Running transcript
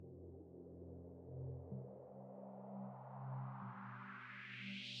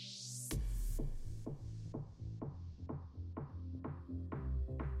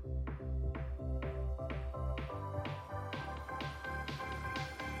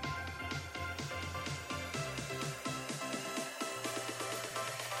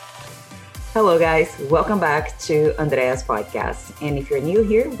Hello, guys. Welcome back to Andrea's podcast. And if you're new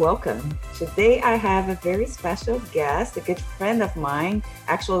here, welcome. Today, I have a very special guest, a good friend of mine.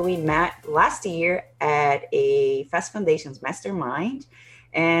 Actually, we met last year at a Fast Foundations Mastermind.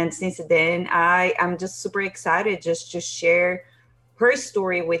 And since then, I am just super excited just to share her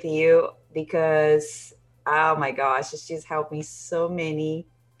story with you because, oh my gosh, she's helped me so many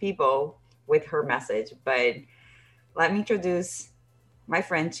people with her message. But let me introduce my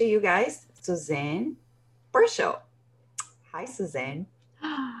friend to you guys, Suzanne Burchell. Hi, Suzanne.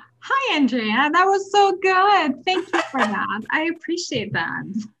 Hi, Andrea. That was so good. Thank you for that. I appreciate that.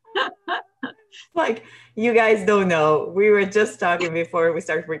 Like, you guys don't know, we were just talking before we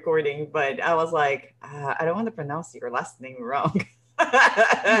started recording, but I was like, I don't want to pronounce your last name wrong.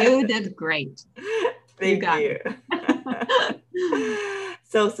 You did great. You Thank got you. it.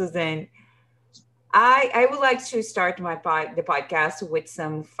 So, Suzanne, I would like to start the podcast with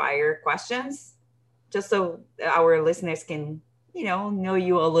some fire questions, just so our listeners can, know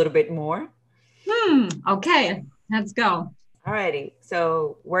you a little bit more. Okay, let's go. Alrighty.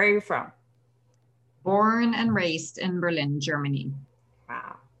 So, where are you from? Born and raised in Berlin, Germany.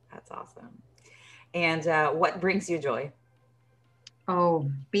 Wow, that's awesome. And what brings you joy? Oh,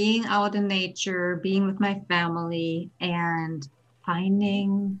 being out in nature, being with my family, and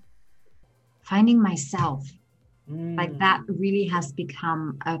finding myself. Like that Mm, really has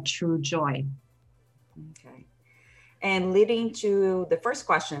become a true joy. okay. And leading to the first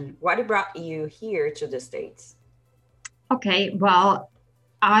question, what brought you here to the States? Okay, well,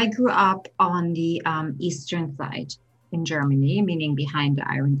 I grew up on the eastern side in Germany, meaning behind the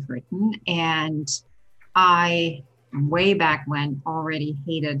Iron Curtain. And I, way back when, already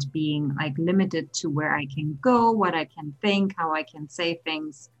hated being like limited to where I can go, what I can think, how I can say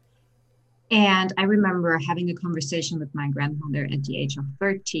things. And I remember having a conversation with my grandmother at the age of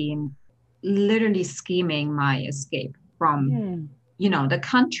 13, literally scheming my escape from Hmm. the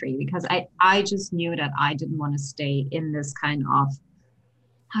country because I just knew that I didn't want to stay in this kind of,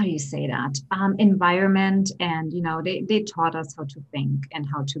 how do you say that, environment. And they taught us how to think and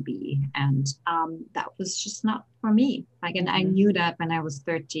how to be, and that was just not for me. Like, and I Mm-hmm. knew that when I was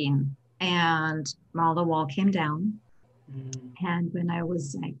 13. And while the wall came down, Mm. and when I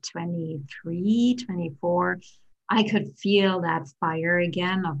was like 23, 24, I could feel that fire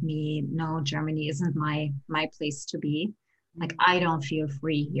again of me. No, Germany isn't my place to be. Like, I don't feel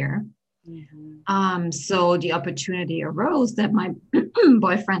free here. Mm-hmm. So the opportunity arose that my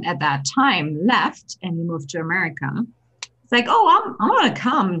boyfriend at that time left and he moved to America. It's like, oh, I'm gonna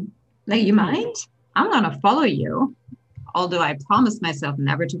come. Like, you Hmm. mind? I'm gonna follow you. Although I promised myself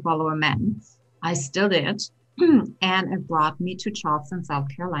never to follow a man, I still did. And it brought me to Charleston, South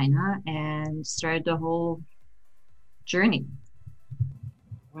Carolina, and started the whole journey.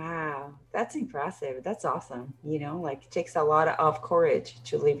 Wow, that's impressive. That's awesome. Like it takes a lot of courage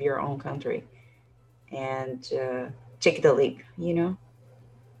to leave your own country and take the leap.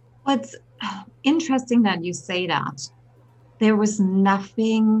 What's interesting that you say that. There was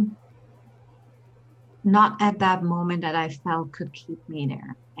nothing, not at that moment, that I felt could keep me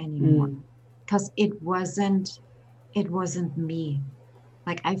there anymore. Mm. Because it wasn't me.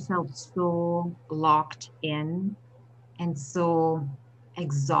 Like, I felt so locked in and so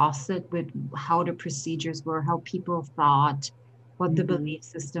exhausted with how the procedures were, how people thought, what the Mm-hmm. belief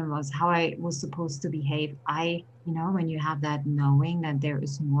system was, how I was supposed to behave. When you have that knowing that there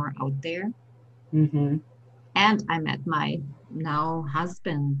is more out there. Mm-hmm. And I met my now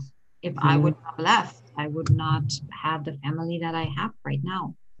husband. If I Mm-hmm. would have left, I would not have the family that I have right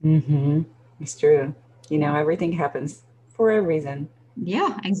now. Mm-hmm. It's true. Yeah. Everything happens for a reason,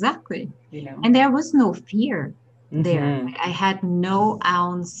 Yeah, exactly. you know. And there was no fear there. Mm-hmm. Like, I had no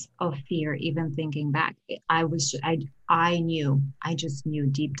ounce of fear, even thinking back. I knew, I just knew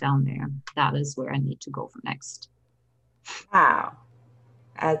deep down there that is where I need to go for next. Wow.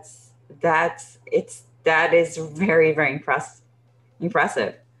 That is very, very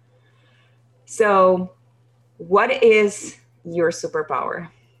impressive. So, what is your superpower?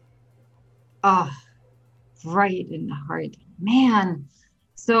 Oh, right in the heart. Man.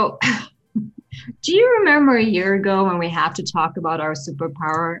 So, do you remember a year ago when we had to talk about our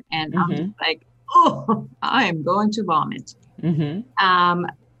superpower? And I'm just Mm-hmm. like, oh, I am going to vomit. Mm-hmm. Um,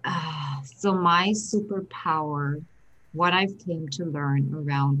 so my superpower, what I've came to learn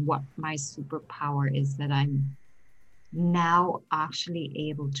around what my superpower is, that I'm now actually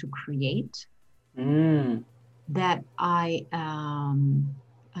able to create, Mm. that I am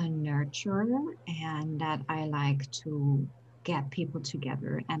a nurturer, and that I like to get people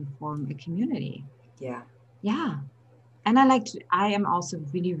together and form a community. Yeah. Yeah. And I am also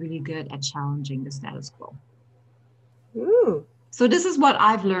really, really good at challenging the status quo. Ooh, So this is what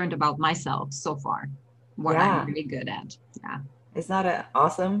I've learned about myself so far, what I'm yeah. really good at. Yeah. It's not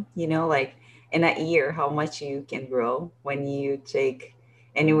awesome, like in a year, how much you can grow when you take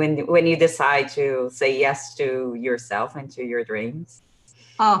and when you decide to say yes to yourself and to your dreams.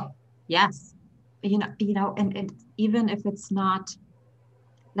 Oh, yes. And even if it's not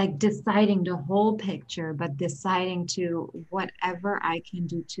like deciding the whole picture, but deciding to whatever I can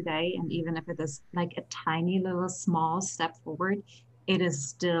do today, and even if it is like a tiny little small step forward, it is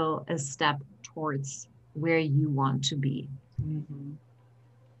still a step towards where you want to be. Hmm.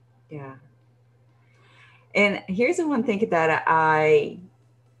 Yeah. And here's the one thing that I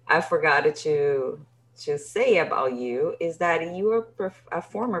forgot to say about you is that you are a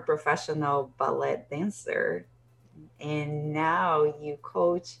former professional ballet dancer, and now you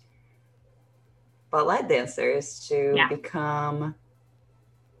coach ballet dancers to Yeah. become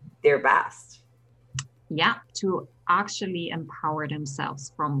their best. Yeah. To actually empower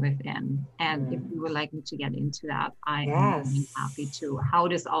themselves from within. And if Mm. you would like me to get into that, I am really happy Yes. to. How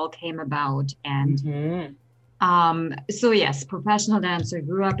this all came about. And Mm-hmm. so yes, professional dancer,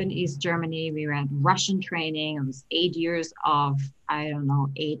 grew up in East Germany. We went Russian training. It was 8 years of, I don't know,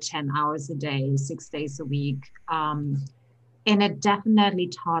 8, 10 hours a day, 6 days a week. And it definitely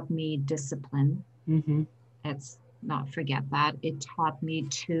taught me discipline. Mm-hmm. Let's not forget that. It taught me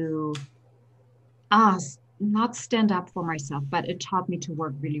to uh, not stand up for myself, but it taught me to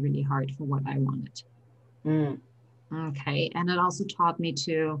work really, really hard for what I wanted. Mm. Okay. And it also taught me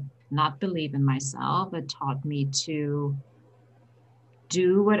to not believe in myself. It taught me to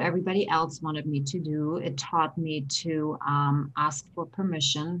do what everybody else wanted me to do. It taught me to ask for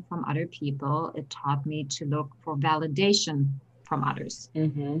permission from other people. It taught me to look for validation from others.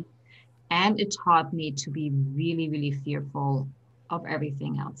 Mm-hmm. And it taught me to be really, really fearful of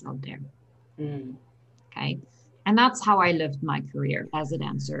everything else out there. Mm. Okay. And that's how I lived my career as a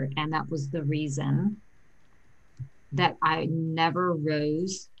dancer. And that was the reason that I never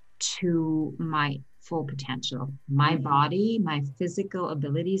rose to my full potential. My Mm-hmm. body, my physical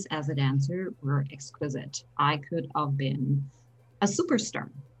abilities as a dancer were exquisite. I could have been a superstar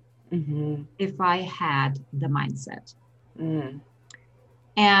Mm-hmm. if I had the mindset. Mm.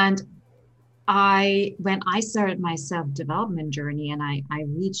 And when I started my self development journey and I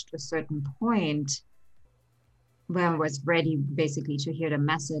reached a certain point where I was ready basically to hear the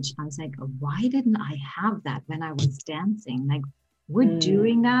message, I was like, why didn't I have that when I was dancing? Like, we're Mm.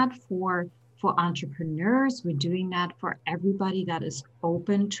 doing that for entrepreneurs, we're doing that for everybody that is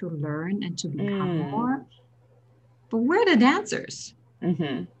open to learn and to become Mm. more. But we're the dancers.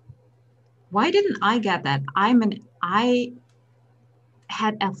 Mm-hmm. Why didn't I get that? I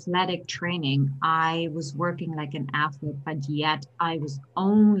had athletic training. I was working like an athlete, but yet I was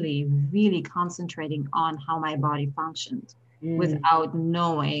only really concentrating on how my body functioned Mm. without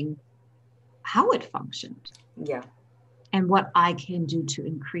knowing how it functioned Yeah. and what I can do to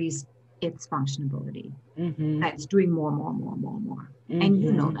increase its functionability. Mm-hmm. That's doing more, more, more, more, more. And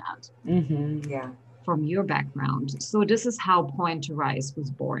you know Mm-hmm. that Mm-hmm. Yeah. from your background. So this is how Point to Rise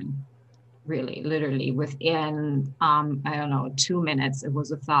was born. Really, literally within I don't know, 2 minutes, it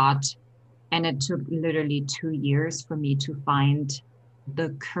was a thought. And it took literally 2 years for me to find the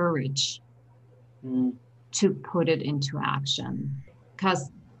courage Mm. to put it into action.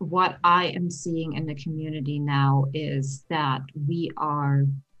 Because what I am seeing in the community now is that we are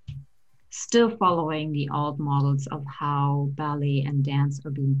still following the old models of how ballet and dance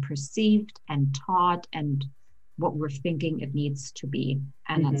are being perceived and taught and what we're thinking it needs to be.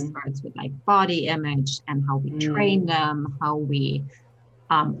 And that Mm-hmm. starts with like body image and how we Mm. train them, how we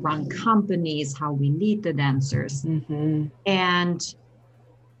run companies, how we lead the dancers. Mm-hmm. And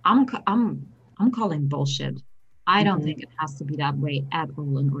I'm I'm calling bullshit. I don't Mm-hmm. think it has to be that way at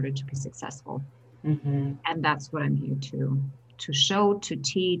all in order to be successful. Mm-hmm. And that's what I'm here to show, to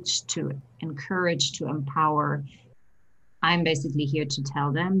teach, to encourage, to empower. I'm basically here to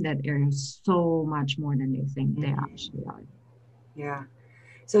tell them that there is so much more than they think they Mm-hmm. actually are. Yeah.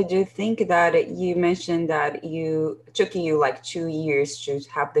 So do you think that you mentioned that you took you like 2 years to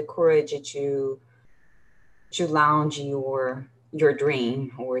have the courage to launch your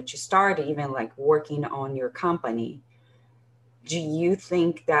dream or to start even like working on your company? Do you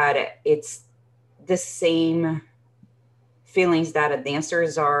think that it's the same feelings that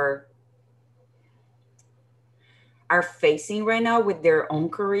dancers are facing right now with their own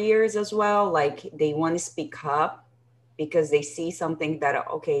careers as well? Like they want to speak up because they see something that,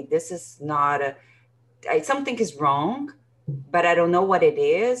 okay, this is not something is wrong, but I don't know what it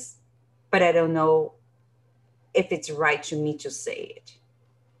is, but I don't know if it's right to me to say it.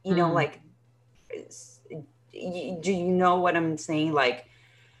 You know, Mm. like, do you know what I'm saying? Like,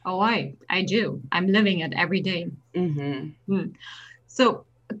 Oh, I do. I'm living it every day. mm-hmm, Mm. So,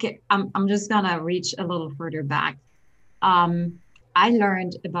 okay, I'm just gonna reach a little further back. Um, I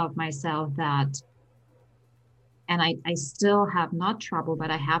learned about myself that, and I still have not trouble,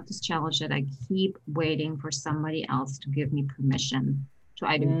 but I have this challenge that I keep waiting for somebody else to give me permission to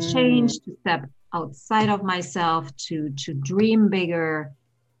either mm, change, to step outside of myself, to dream bigger,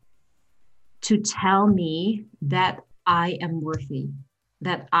 to tell me that I am worthy,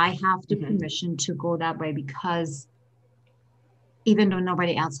 that I have the mm-hmm, permission to go that way, because even though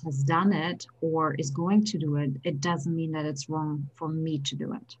nobody else has done it or is going to do it, it doesn't mean that it's wrong for me to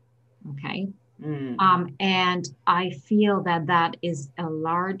do it. Okay. mm, And I feel that that is a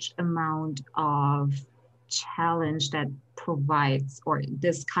large amount of challenge that provides, or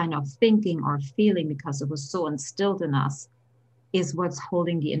this kind of thinking or feeling, because it was so instilled in us, is what's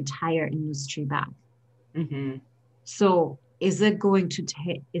holding the entire industry back. mm-hmm, So is it going to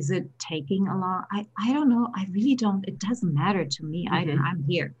take, is it taking a long, I don't know. I really don't, it doesn't matter to me. mm-hmm, I'm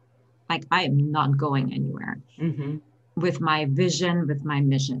here. Like I am not going anywhere mm-hmm, with my vision, with my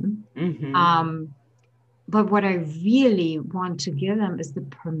mission. mm-hmm, Um, but what I really want to give them is the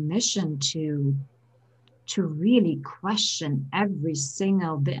permission to really question every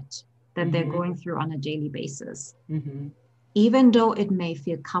single bit that they're mm-hmm, going through on a daily basis, mm-hmm. even though it may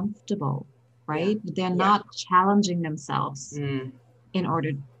feel comfortable, Yeah, right? They're yeah, not challenging themselves mm, in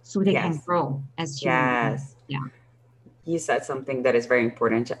order so they can yes, grow as human beings. yes. Yeah. You said something that is very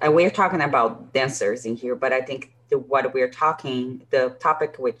important. We're talking about dancers in here, but I think the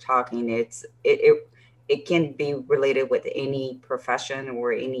topic we're talking, it can be related with any profession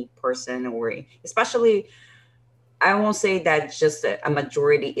or any person, or especially, I won't say that just a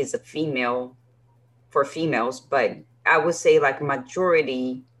majority is a female for females, but I would say like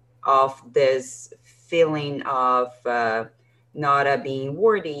majority of this feeling of not being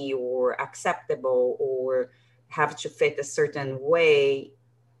worthy or acceptable or have to fit a certain way.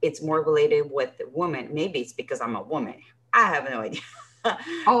 It's more related with women. Maybe it's because I'm a woman. I have no idea.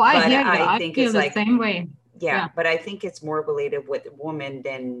 Oh, I But hear you. I I think feel it's the like, same way. yeah, Yeah. but I think it's more related with women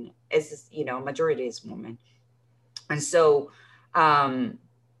than, as you know, majority is women. And so, um,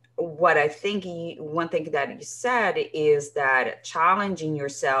 what I think one thing that you said is that challenging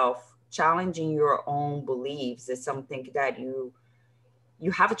yourself, challenging your own beliefs is something that you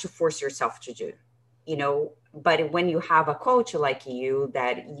have to force yourself to do, you know. But when you have a coach like you,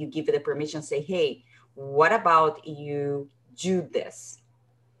 that you give it the permission, say, hey, what about you do this?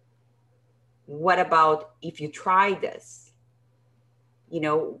 What about if you try this? You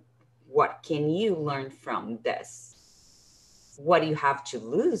know, what can you learn from this? What do you have to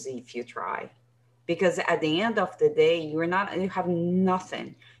lose if you try? Because at the end of the day, you have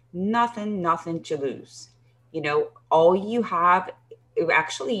nothing to lose. You know, all you have,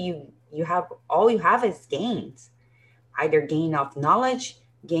 actually, you have, all you have is gains, either gain of knowledge,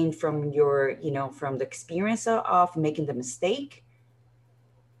 gain from your, you know, from the experience of making the mistake,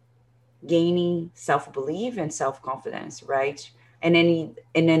 gaining self-belief and self-confidence, right? And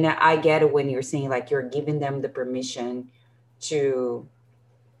then I get it when you're saying like you're giving them the permission to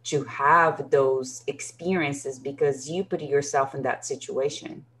have those experiences because you put yourself in that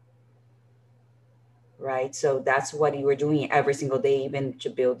situation, right? So that's what you are doing every single day, even to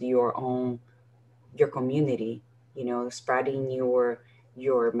build your community, you know, spreading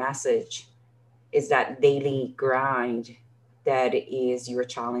your message is that daily grind that is you're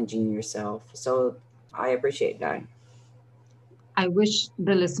challenging yourself. So I appreciate that. I wish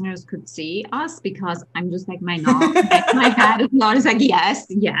the listeners could see us, because I'm just like my head is not, it's like, yes,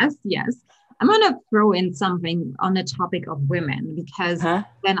 yes, yes. I'm gonna throw in something on the topic of women, because Huh?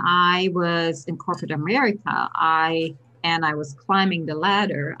 when I was in corporate America, I was climbing the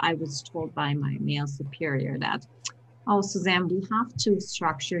ladder, I was told by my male superior that, oh, Suzanne, we have to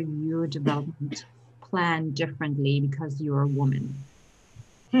structure your development plan differently because you're a woman.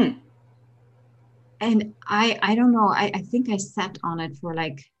 Hmm. And I don't know, I think I sat on it for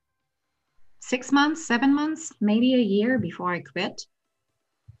like 6 months, 7 months, maybe a year before I quit.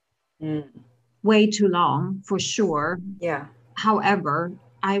 Mm. Way too long for sure. Yeah. However,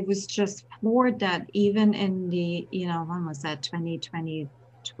 I was just floored that even in the, when was that,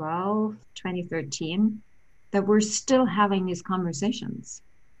 2012, 2013, that we're still having these conversations.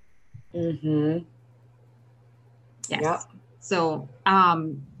 Mm-hmm. Yep. Yes. So,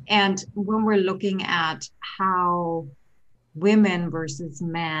 and when we're looking at how women versus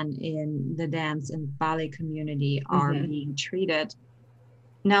men in the dance and ballet community are Mm-hmm. being treated,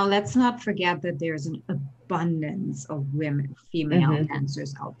 Now, let's not forget that there's an abundance of women, female Mm-hmm.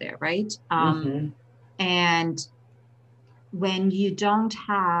 dancers out there, right? Mm-hmm. And when you don't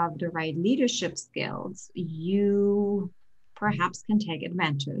have the right leadership skills, you perhaps can take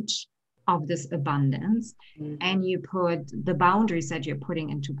advantage of this abundance. And you put the boundaries that you're putting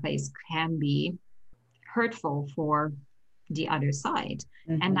into place can be hurtful for the other side.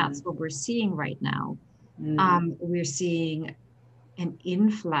 And Mm-hmm. that's what we're seeing right now. Mm-hmm. We're seeing an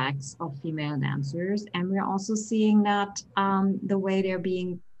influx of female dancers, and we're also seeing that the way they're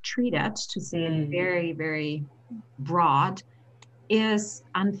being treated, to say it Mm-hmm. very, very broad, is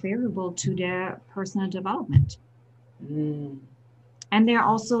unfavorable to their personal development. Mm-hmm. And they're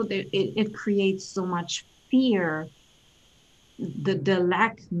also, it creates so much fear, the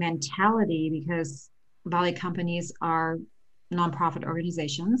lack mentality, because ballet companies are nonprofit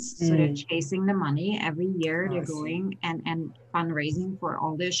organizations, so they're Mm. chasing the money every year. Oh, They're I see. going and fundraising for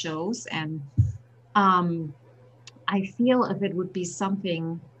all their shows. And um, I feel if it would be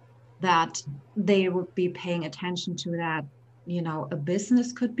something that they would be paying attention to, that a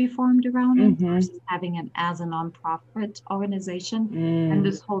business could be formed around it Mm-hmm. versus having it as a nonprofit organization, and Mm.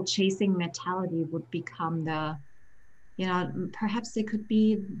 this whole chasing mentality would become perhaps they could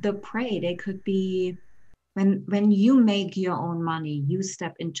be the prey. They could be, when you make your own money, you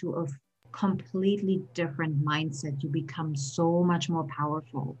step into a completely different mindset. You become so much more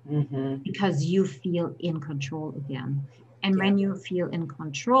powerful Mm-hmm. because you feel in control again. And Yeah. when you feel in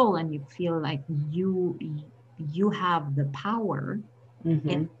control and you feel like you have the power Mm-hmm.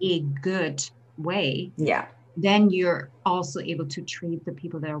 in a good way, Yeah. then you're also able to treat the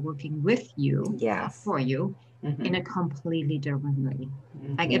people that are working with you or Yes. for you Mm-hmm. in a completely different way.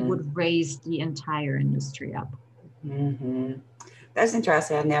 Like it Mm-hmm. would raise the entire industry up. Mm-hmm. That's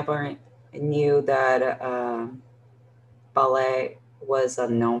interesting. I never knew that ballet was a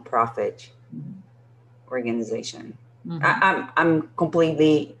non-profit organization. Mm-hmm. I'm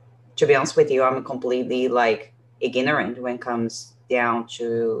completely, to be honest with you, I'm completely like ignorant when it comes down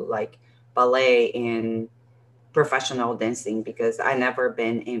to like ballet and professional dancing because I never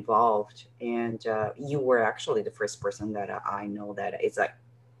been involved. And you were actually the first person that I know that is like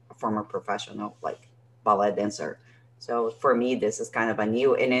a former professional like ballet dancer. So for me, this is kind of a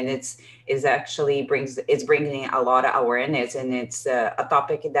new, and then it's actually it's bringing a lot of awareness, and it's a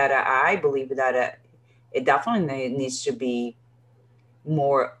topic that I believe that it definitely needs to be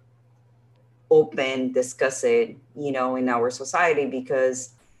more open, discuss it, in our society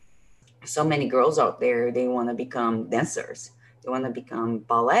because so many girls out there they want to become dancers, they want to become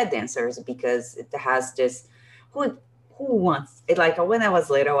ballet dancers because it has this who who wants it. Like when I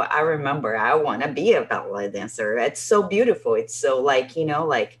was little, I remember I want to be a ballet dancer. It's so beautiful, it's so like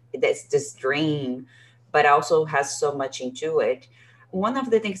like that's this dream, but also has so much into it. One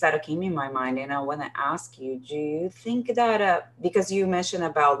of the things that came in my mind, and I want to ask you, do you think that because you mentioned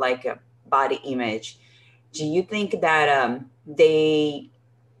about like a body image, do you think that they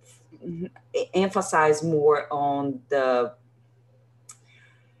emphasize more on the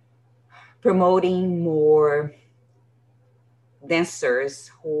promoting more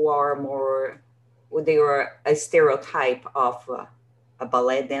dancers who are more, they are a stereotype of a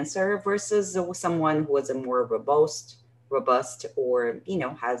ballet dancer versus someone who is a more robust, or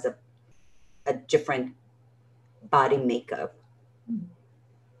has a different body makeup.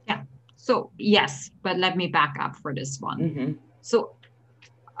 Yeah. So yes, but let me back up for this one. Mm-hmm. So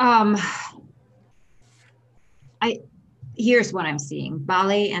um I here's what I'm seeing.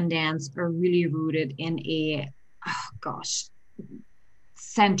 Ballet and dance are really rooted in oh gosh,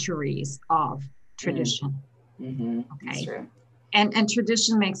 centuries of Mm. tradition. Mm-hmm. That's Okay. true. And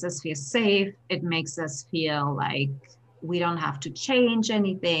tradition makes us feel safe. It makes us feel like we don't have to change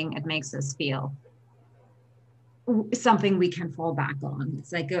anything. It makes us feel something we can fall back on.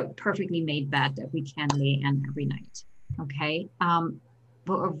 It's like a perfectly made bed that we can lay in every night. Okay.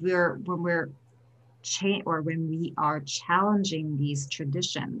 But when we are challenging these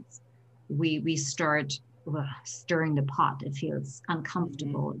traditions, we start stirring the pot. It feels Mm-hmm.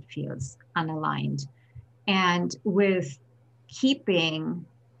 uncomfortable. It feels unaligned. And with keeping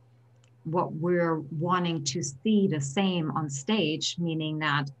what we're wanting to see the same on stage, meaning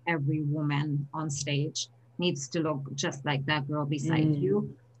that every woman on stage needs to look just like that girl beside Mm.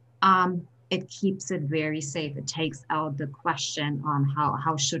 you, it keeps it very safe. It takes out the question on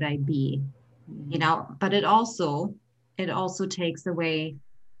how should I be, but it also takes away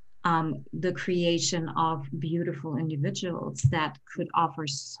the creation of beautiful individuals that could offer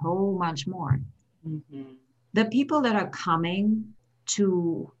so much more. Mm-hmm. The people that are coming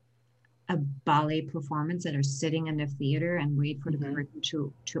to a ballet performance that are sitting in the theater and wait for the curtain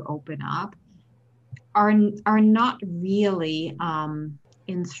to open up are not really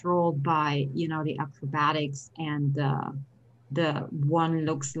enthralled by, you know, the acrobatics and the one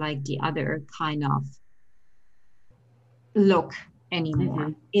looks like the other kind of look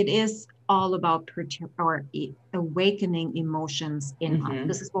anymore. It is all about awakening emotions in us.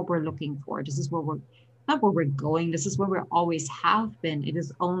 This is what we're looking for. This is what we're not where we're going. This is where we always have been. It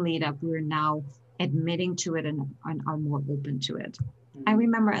is only that we're now admitting to it and are more open to it. I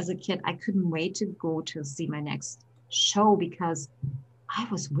remember as a kid, I couldn't wait to go to see my next show because I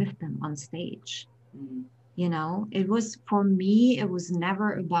was with them on stage. You know, it was, for me, it was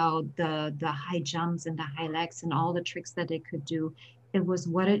never about the high jumps and the high legs and all the tricks that they could do. It was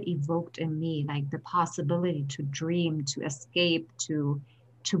what it evoked in me, like the possibility to dream, to escape, to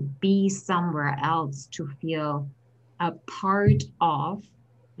be somewhere else, to feel a part of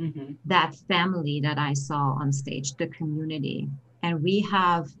that family that I saw on stage, the community. And we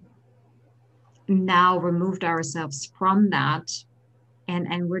have now removed ourselves from that.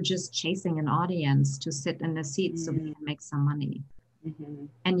 And we're just chasing an audience to sit in the seats so we can make some money.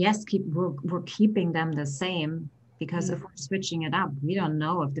 And yes, we're keeping them the same, because if we're switching it up, we don't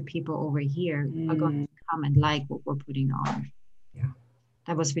know if the people over here are going to come and like what we're putting on. Yeah.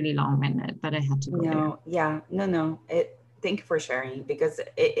 That was really long-winded, but I had to go there. Yeah, no. Thank you for sharing, because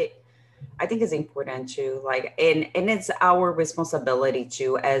it I think it's important to, like, and it's our responsibility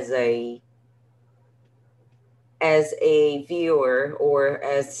to, as a viewer or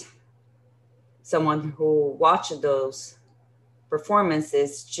as someone who watched those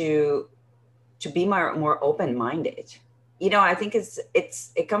performances, to be more open-minded. You know, I think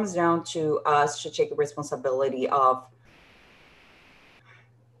it comes down to us to take responsibility of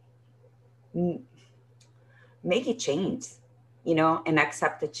make a change, you know, and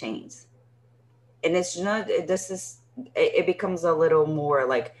accept the change. And it's not, it becomes a little more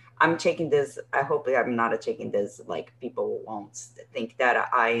like, I'm taking this, I hope I'm not taking this, like, people won't think that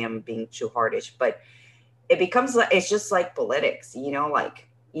I am being too hardish, but it becomes like, it's just like politics, you know, like,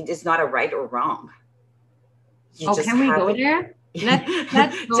 it's not a right or wrong. Can we go there?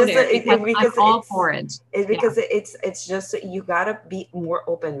 Let's go there, because I'm all for it. It's because it's just, you gotta be more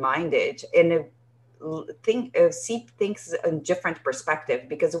open-minded and see things in different perspective,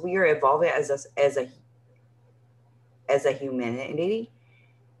 because we are evolving as a humanity.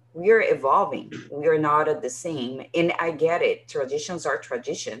 We are evolving. We are not the same. And I get it. Traditions are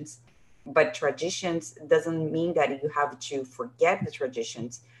traditions, but traditions doesn't mean that you have to forget the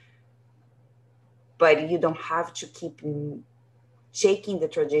traditions, but you don't have to keep shaking the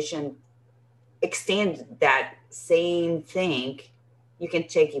tradition, extend that same thing. You can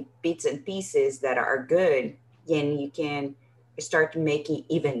take bits and pieces that are good, and you can start making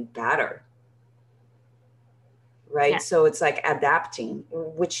even better. Right. Yeah. So it's like adapting,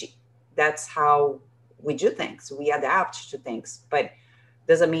 which that's how we do things. We adapt to things, but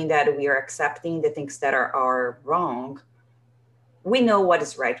doesn't mean that we are accepting the things that are wrong. We know what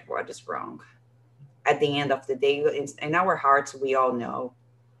is right, what is wrong. At the end of the day, in our hearts, we all know,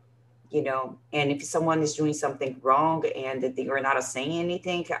 you know, and if someone is doing something wrong and they are not saying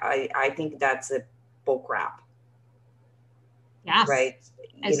anything, I think that's a bull crap. Yes. Right.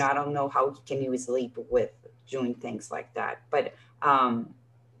 You know, I don't know how can you sleep with doing things like that, but I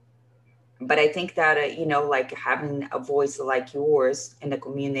think that you know, like, having a voice like yours in the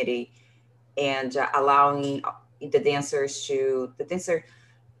community, and allowing the dancer to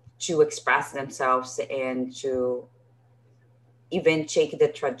express themselves, and to even take the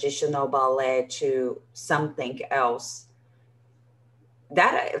traditional ballet to something else,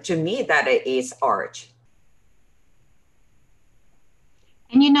 that to me, that is art.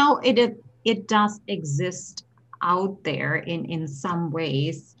 And you know, it does exist out there in some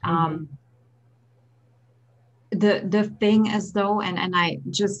ways. The thing is, though, and I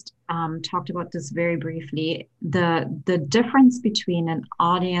just talked about this very briefly, the difference between an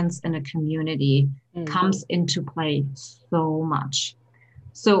audience and a community comes into play so much.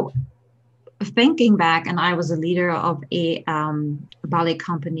 So thinking back, and I was a leader of a ballet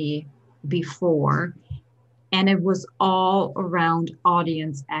company before, and it was all around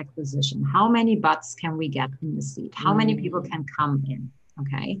audience acquisition. How many butts can we get in the seat? How many people can come in?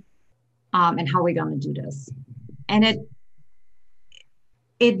 Okay. And how are we going to do this? And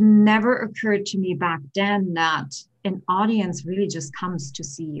it never occurred to me back then that an audience really just comes to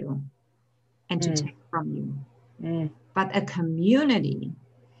see you and to take from you. But a community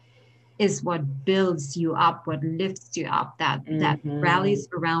is what builds you up, what lifts you up, that rallies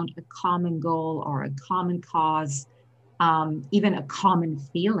around a common goal or a common cause, even a common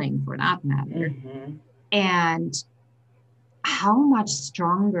feeling for that matter. And how much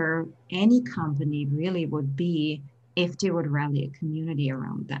stronger any company really would be if they would rally a community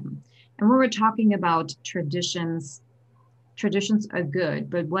around them. And when we're talking about traditions are good,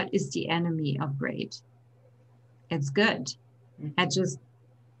 but what is the enemy of great? It's good. It's just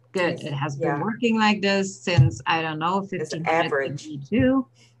good. It has been working like this since, I don't know, 1552.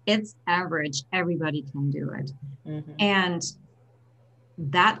 It's average. Everybody can do it. And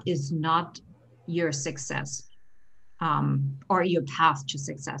that is not your success or your path to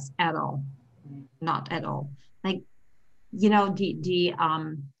success at all. Not at all. Like, you know, the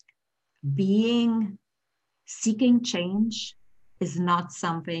seeking change is not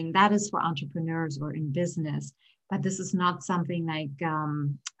something that is for entrepreneurs or in business, but this is not something like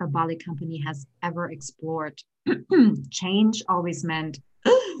a Bali company has ever explored. Change always meant,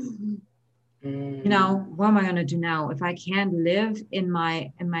 you know, what am I going to do now? If I can't live in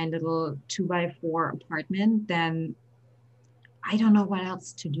my little 2x4 apartment, then I don't know what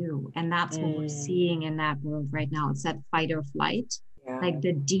else to do. And that's what we're seeing in that world right now. It's that fight or flight. Like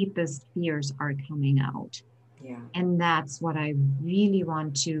the deepest fears are coming out. And that's what I really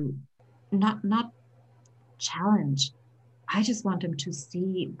want to not challenge. I just want them to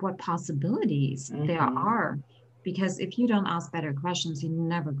see what possibilities there are. Because if you don't ask better questions, you're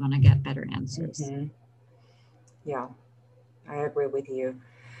never going to get better answers. Yeah, I agree with you.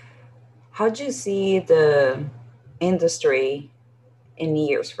 How do you see the industry in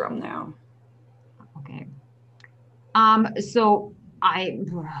years from now? Okay. So I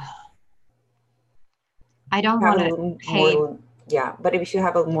don't want to paint. But if you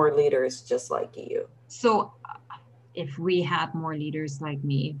have more leaders just like you. So if we had more leaders like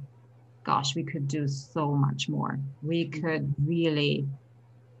me, gosh, we could do so much more. We could really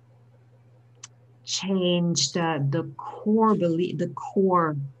change the core belief, the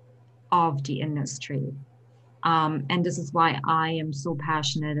core of the industry. And this is why I am so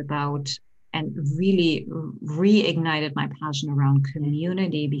passionate about and really reignited my passion around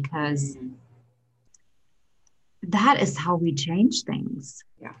community, because that is how we change things.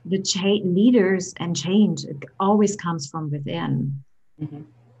 The leaders and change, it always comes from within.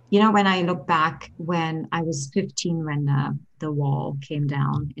 You know, when I look back when I was 15, when the wall came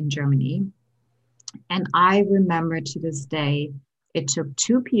down in Germany, and I remember to this day, it took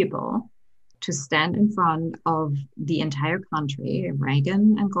two people to stand in front of the entire country,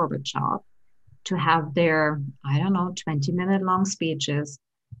 Reagan and Gorbachev, to have their, 20-minute long speeches,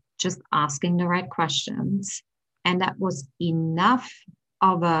 just asking the right questions. And that was enough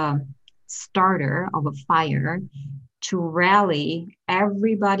of a starter, of a fire, to rally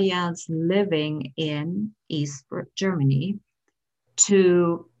everybody else living in East Germany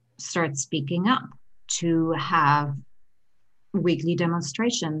to start speaking up, to have weekly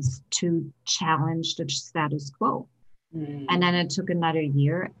demonstrations, to challenge the status quo. And then it took another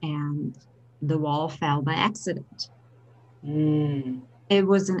year and the wall fell by accident. It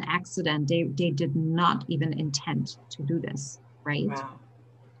was an accident. They did not even intend to do this, right?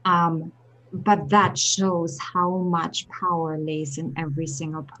 Wow. But that shows how much power lays in every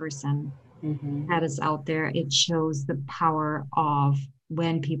single person that is out there. It shows the power of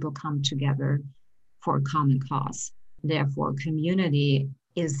when people come together for a common cause. Therefore, community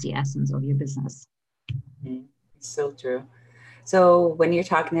is the essence of your business. So true. So when you're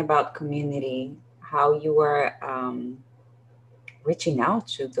talking about community, how you are reaching out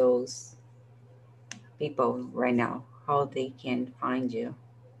to those people right now, how they can find you?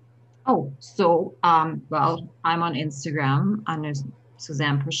 Oh, so, well, I'm on Instagram under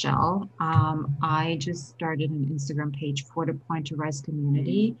Suzanne Purcell. I just started an Instagram page for the Point to Rise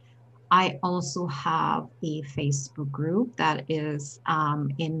community. I also have a Facebook group that is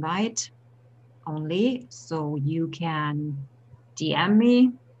invite only. So you can DM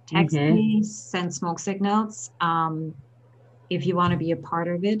me, text me, send smoke signals. If you want to be a part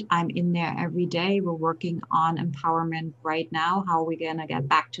of it, I'm in there every day. We're working on empowerment right now. How are we going to get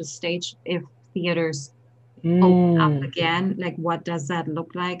back to stage if theaters open up again? Like, what does that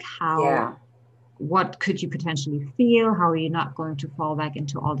look like? What could you potentially feel? How are you not going to fall back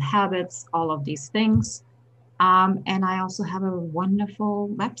into old habits? All of these things. And I also have a wonderful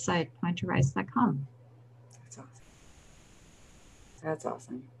website, pointtorise.com. That's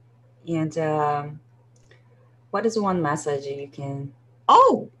awesome. And what is one message you can...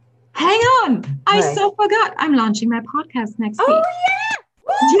 Oh, hang on. I so forgot. I'm launching my podcast next week. Oh, yeah.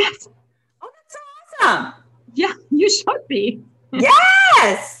 Woo! Yes. Oh, that's so awesome. Yeah, you should be.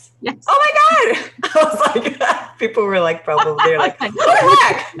 Yes. Yes. Oh, my God. I was like, people were like, probably, they're like, what the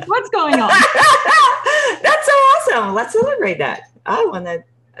heck? What's going on? That's so awesome. Awesome. Let's celebrate that. I want to.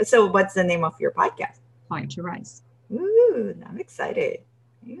 So, what's the name of your podcast? Point to Rise. Ooh, I'm excited.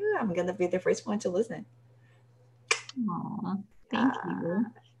 Yeah, I'm going to be the first one to listen. Aw, thank you.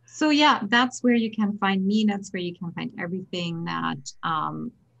 So yeah, that's where you can find me. That's where you can find everything that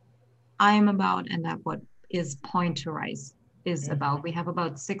I am about, and that what is Point to Rise is about. We have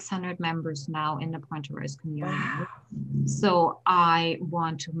about 600 members now in the Point to Rise community. Wow. So I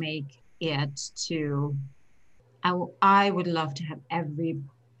want to make it to, I would love to have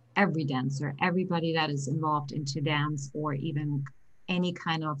every dancer, everybody that is involved into dance or even any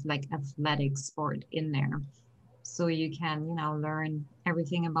kind of like athletic sport in there. So you can, learn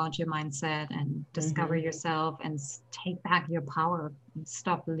everything about your mindset and discover yourself and take back your power and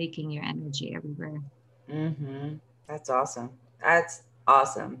stop leaking your energy everywhere. That's awesome. That's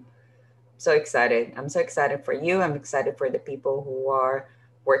awesome. So excited. I'm so excited for you. I'm excited for the people who are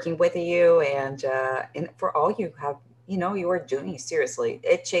working with you and for all you have, you are doing. Seriously.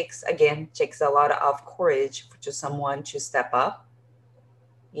 It takes a lot of courage to someone to step up,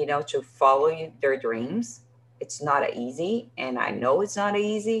 to follow their dreams. It's not easy. And I know it's not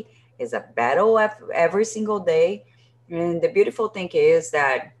easy. It's a battle every single day. And the beautiful thing is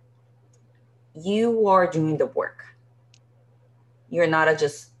that you are doing the work. You're not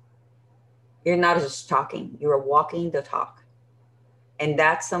just talking. You're walking the talk. And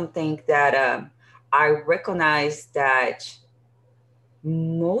that's something that I recognize that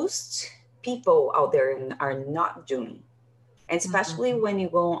most people out there are not doing. And especially when you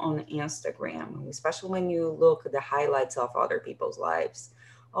go on Instagram, especially when you look at the highlights of other people's lives,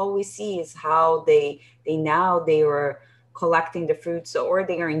 all we see is how they are collecting the fruits, or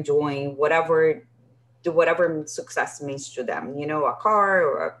they are enjoying whatever success means to them, a car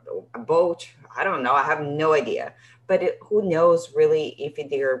or a boat. I don't know. I have no idea. But who knows really if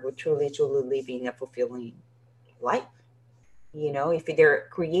they're truly living a fulfilling life, if they're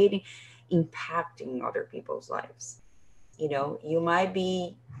impacting other people's lives. You might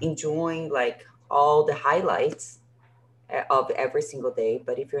be enjoying like all the highlights of every single day,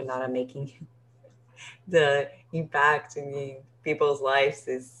 but if you're not making the impact in people's lives,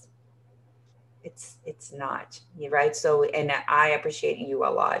 it's not, right? So, and I appreciate you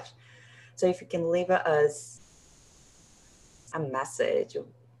a lot. So if you can leave us a message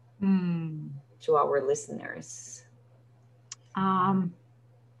to our listeners. That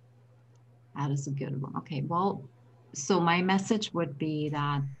is a good one. Okay, well, so my message would be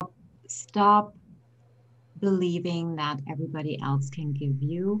that stop believing that everybody else can give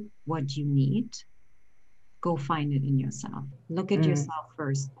you what you need. Go find it in yourself. Look at yourself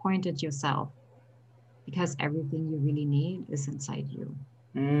first. Point at yourself, because everything you really need is inside you.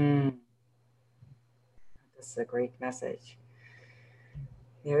 That's a great message.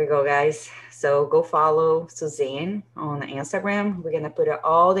 There we go, guys. So go follow Suzanne on Instagram. We're going to put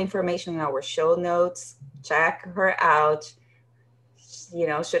all the information in our show notes. Check her out,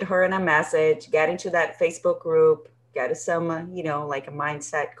 shoot her in a message, get into that Facebook group, get some, like a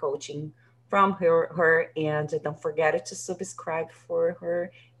mindset coaching from her. And don't forget to subscribe for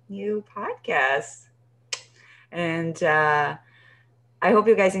her new podcast. And I hope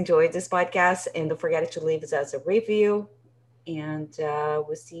you guys enjoyed this podcast, and don't forget to leave us a review. And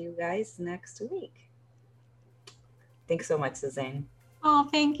we'll see you guys next week. Thanks so much, Suzanne. Oh,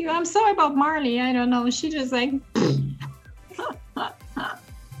 thank you. I'm sorry about Marley. I don't know. She just like...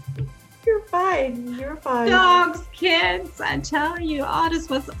 You're fine. You're fine. Dogs, kids, I tell you. Oh, this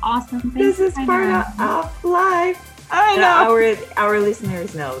was awesome. This is part of life. I know. Our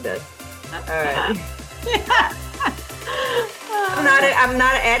listeners know this. All right. I'm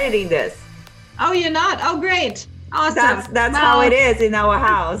not editing this. Oh, you're not? Oh, great. Awesome. That's how it is in our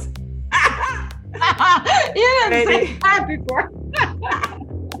house. You didn't say that before.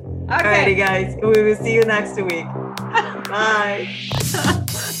 Okay. Alrighty, guys. We will see you next week. Bye.